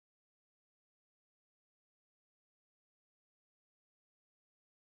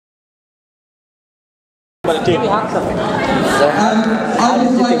About the team.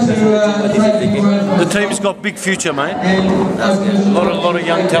 The team's got big future, mate. A lot of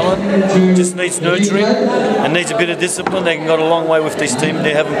young talent. Just needs nurturing and needs a bit of discipline. They can go a long way with this team.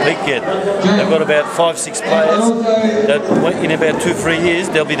 They haven't peaked yet. They've got about 5-6 players that in about 2-3 years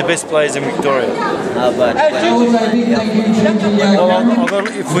they'll be the best players in Victoria.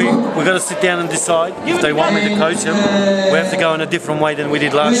 We've got to sit down and decide if they want me to coach them. We have to go in a different way than we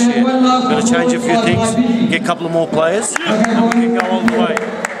did last year. We've got to change a few things, get a couple of more players, and we can go all the way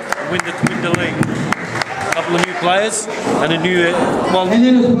and win the league. A couple of new players and a new. Well,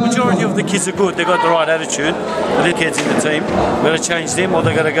 majority of the kids are good. They've got the right attitude. The little kids in the team. We've got to change them, or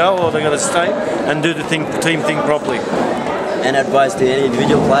they've got to go, or they've got to stay and do the team thing properly. Any advice to any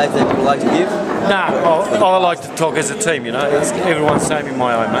individual players that you would like to give? I like to talk as a team, you know. Everyone's same in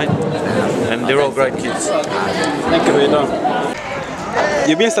my eye, mate. And they're all great kids. Thank you, Vietnam.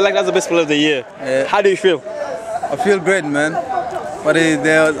 You've been selected as the best player of the year. How do you feel? I feel great, man. But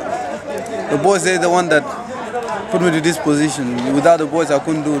the boys, they're the one that put me to this position. Without the boys, I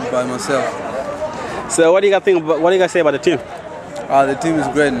couldn't do it by myself. So what do you guys think? What do you guys say about the team? The team is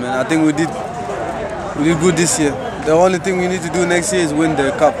great, man. I think we did good this year. The only thing we need to do next year is win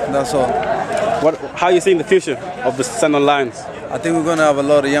the cup. That's all. How are you seeing the future of the Sandown Lions? I think we're going to have a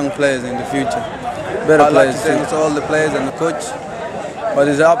lot of young players in the future. Better players. I'd like to thank all the players and the coach. But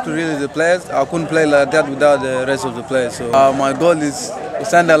it's up to really the players. I couldn't play like that without the rest of the players. So my goal is to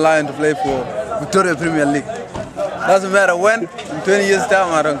Sandown Lions to play for Victoria Premier League. Doesn't matter when. In 20 years'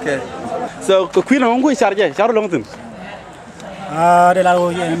 time, I don't care. So, Queen of Ungu is Charge Longton. De la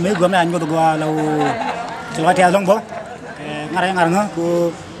me go me ango do la chawati long bo ngara ngara ko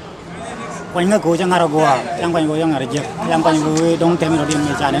kwanga ko ngara go yang kwanga yang ngara je yang kwanga go dong tem ro dim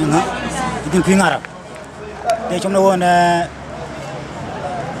me cha ne nga itin kwi ngara de chom no won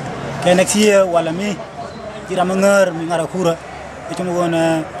ke next year wala mi tira mangar mi ngara khura de chom won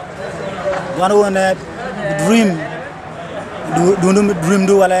dream do dream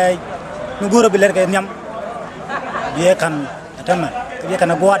do wala no goro bi ler ke nyam ye kan atama ye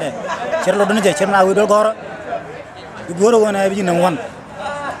kan go ade cerlo do je cerna wi do goro goro wona bi nan won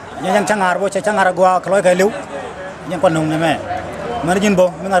yang cangar bo cangar go kloy kay lew yang kon non me man jin bo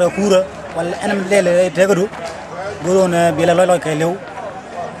mi ngara kura wala enam lele tegadu goro na bi la loy kay lew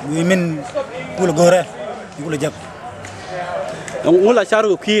wi min kula gore kula jak ngula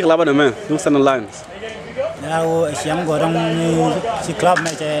charu ki la ba me ñu Sandown Lions yawo siam go dong ci club me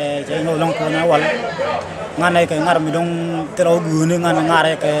ce no long ko na wal ngane ke ngar mi dong tero gu ni ngane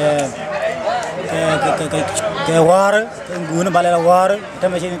ngare ke war gu ni bale war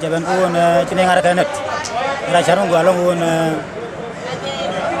tama ci jaban ko na ci ngare ka net ra charu go long won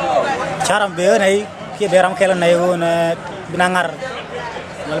charam be nay ki beram khela nay won binangar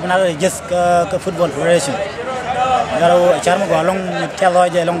wal binar just ka football federation yaro charam go long telo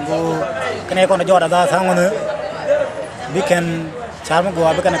je long go kene ko na joda da sangono biken charam go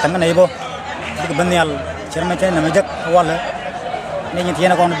biken kan nay bo bik banyal charam te na majak wala ne nyi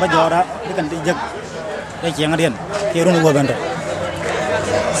tiena ko ba joda biken ti jak e chiang adien ti runu go bende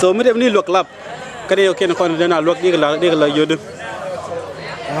so mi dem ni lok lap kane yo ken ko na lok ni la yodu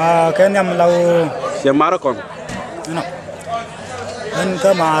ken yam law ya marakon no en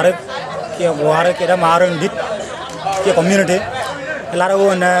ka mare ke ware ke da maran dit ke community lara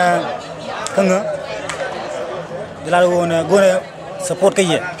wona kanga lara wona gone support ke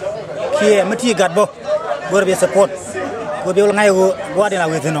ye ke mati gadbo gor be support go be ngai go wade na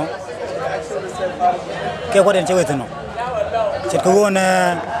wetino ke ko den che wetino che ko wona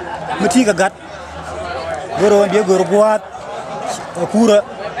mati ga gad goro be goro gwat kura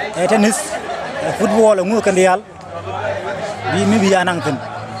tennis football ngu kan dial bi mi bi anang tin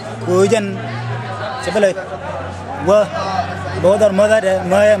ko jen sebele wa bodar mada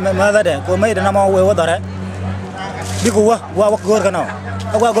de ko mai da na ma we wodare bi ko wa gor kana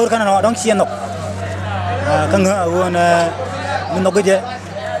wa gor kana no dong chien no kan nga wona min no geje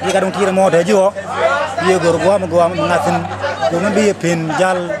bi ka dong tira mo de jo bi gor wa ngatin ko ngi bi pen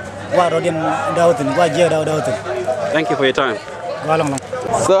jal wa ro dem dawtin wa je dawtin. Thank you for your time.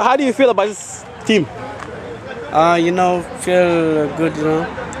 So how do you feel about this team? Feel good,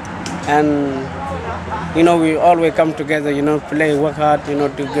 and we always come together, play, work hard, to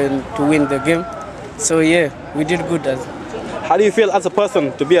win the game. So yeah, we did good. How do you feel as a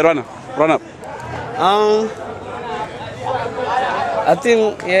person to be a run-up? I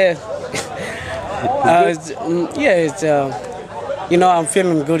think I'm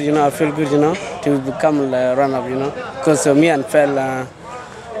feeling good. I feel good, to become a run-up, because me and Phil,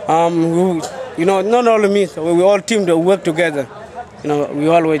 not only me, we all team to work together. We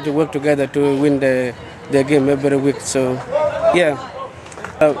always work together to win the their game every week. So yeah,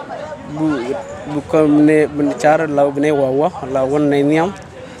 bukan cara lau bene wawa lau one niam.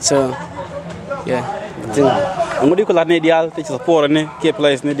 So yeah, ngudi ko larne dial te support ne ke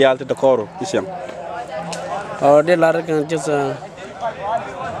place ne dial te dakoro isiam de lar kan just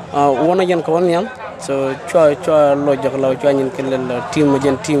one yen ko niam. So cho lo jak lau cho nyin kelel team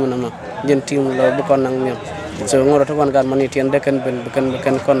na ma jen team lau bukan nang niam. So ngoro to kan mani tien de kan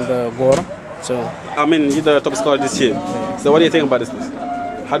ben kon gor. So I mean you're the top scorer this year. So what do you think about this?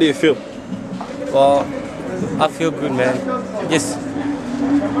 How do you feel? Well, I feel good, man. Yes.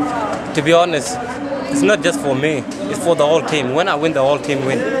 To be honest, it's not just for me. It's for the whole team. When I win, the whole team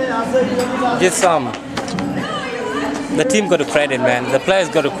win. Just the team got to credit, man. The players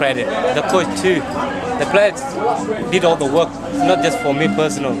got to credit. The coach too. The players did all the work. It's not just for me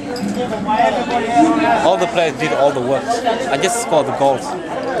personal. All the players did all the work. I just scored the goals.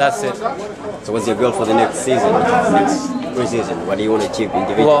 That's it. So what's your goal for the next season? Next pre-season? What do you want to achieve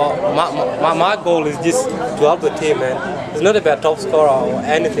individually? Well, my goal is just to help the team, man. It's not about top scorer or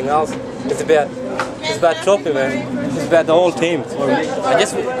anything else. It's about trophy, man. It's about the whole team.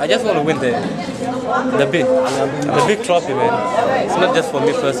 I just want to win the big trophy, man. It's not just for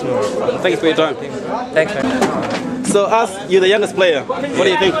me personally. Thanks for your time. Thanks, man. So as you're the youngest player, what do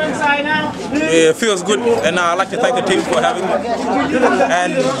you think? It feels good, and I'd like to thank the team for having me.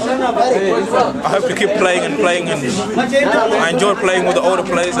 And I hope to keep playing, and I enjoy playing with the older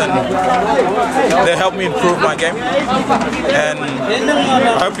players, and they help me improve my game. And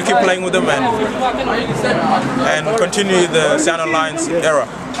I hope to keep playing with them and continue the Sandown Lions era.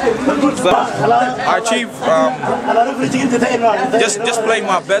 I achieve just playing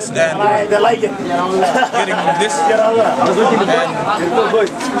my best and getting this. And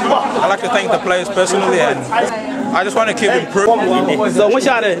I like to thank the players personally, and I just want to keep improving. So which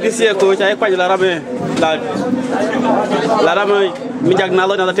are this year coach I quite la rabe mi jag na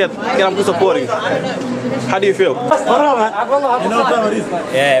lo na tet keram ku supporting. How do you feel?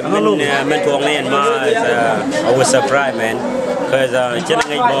 Yeah, men tuong ni ma I was surprised, man. Because trên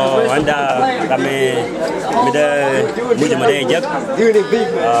ngay bò Honda kami mida muja made jak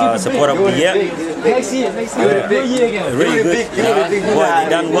support of the year. Really good, you know. Boy,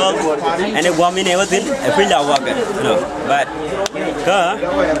 they done well, and they won me everything. I feel that work, you know. But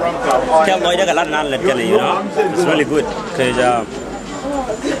tell boy that a lot you know. It's really good because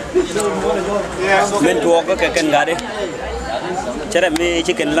men tuong ko kan gade. Cara me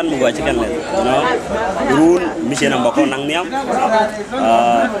chicken lan buat chicken lan, you know, rule mission ambak nang niam,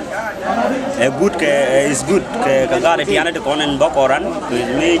 good ke is good ke kagak ada tiada dekonan bakoran,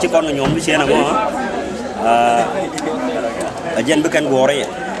 me chicken nyom mission amo, ajan bukan gore,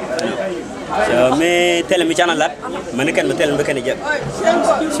 so me tell me channel lat, mana kan betul bukan aja,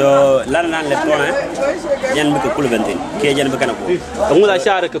 so lan let kona, jan bukan kulu bentin, ke jan bukan aku. Kamu dah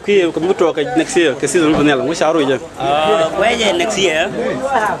share ke kamu tu ke next year ke season final, kamu share aja. Kaya next year,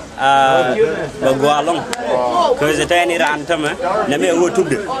 bagua long, because the time ni rantama, nama aku tu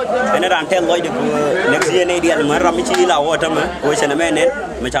deh, ini rantai loy deh. Next year ni dia marah macam lah awak tama, kau cina mana,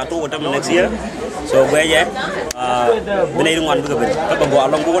 macam tu awak tama next year, so kaya, benda itu ngan betul, tapi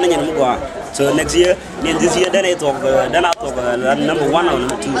bagua long bukan yang bagua. So next year, this year then I talk, number 1 or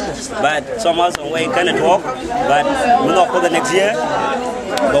number 2, but somehow some way kind of talk, but we not for the next year.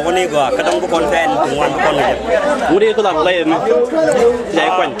 But when you go, kadang bukan fan one corner. Mudi itu lah play ni, jadi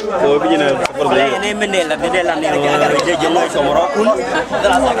kwan, so begini support play ni mendel ni dia jenuh semua pun,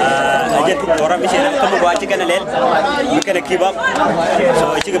 aja tu orang mesti kamu buat aja kan lel, bukan give up,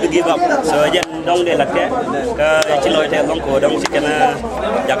 so aja give up, so aja dong dia lagi, ke ciloi dia dong ko dong sih kena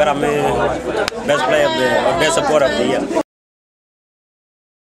jaga rame best player of the best support of the year.